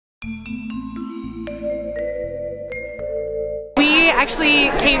actually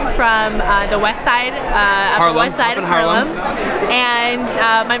came from the west side, Harlem, west side of Harlem. And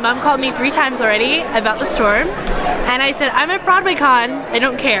my mom called me 3 times already about the storm. And I said, I'm at BroadwayCon, I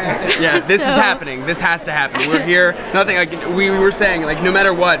don't care. Yeah, this is happening. This has to happen. We're here. Nothing, like we were saying, like no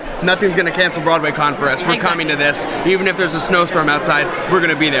matter what, nothing's gonna cancel BroadwayCon for us. We're coming to this. Even if there's a snowstorm outside, we're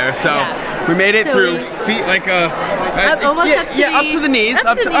gonna be there. So we made it through feet like almost up to the knees.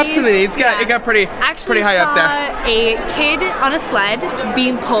 Up to the knees. It got pretty high up there. A kid on a sled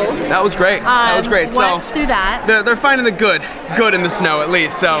being pulled. That was great. That was great. Walked through that. They're finding the good in the snow at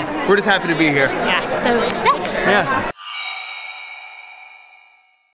least. So we're just happy to be here. Yeah. So yeah.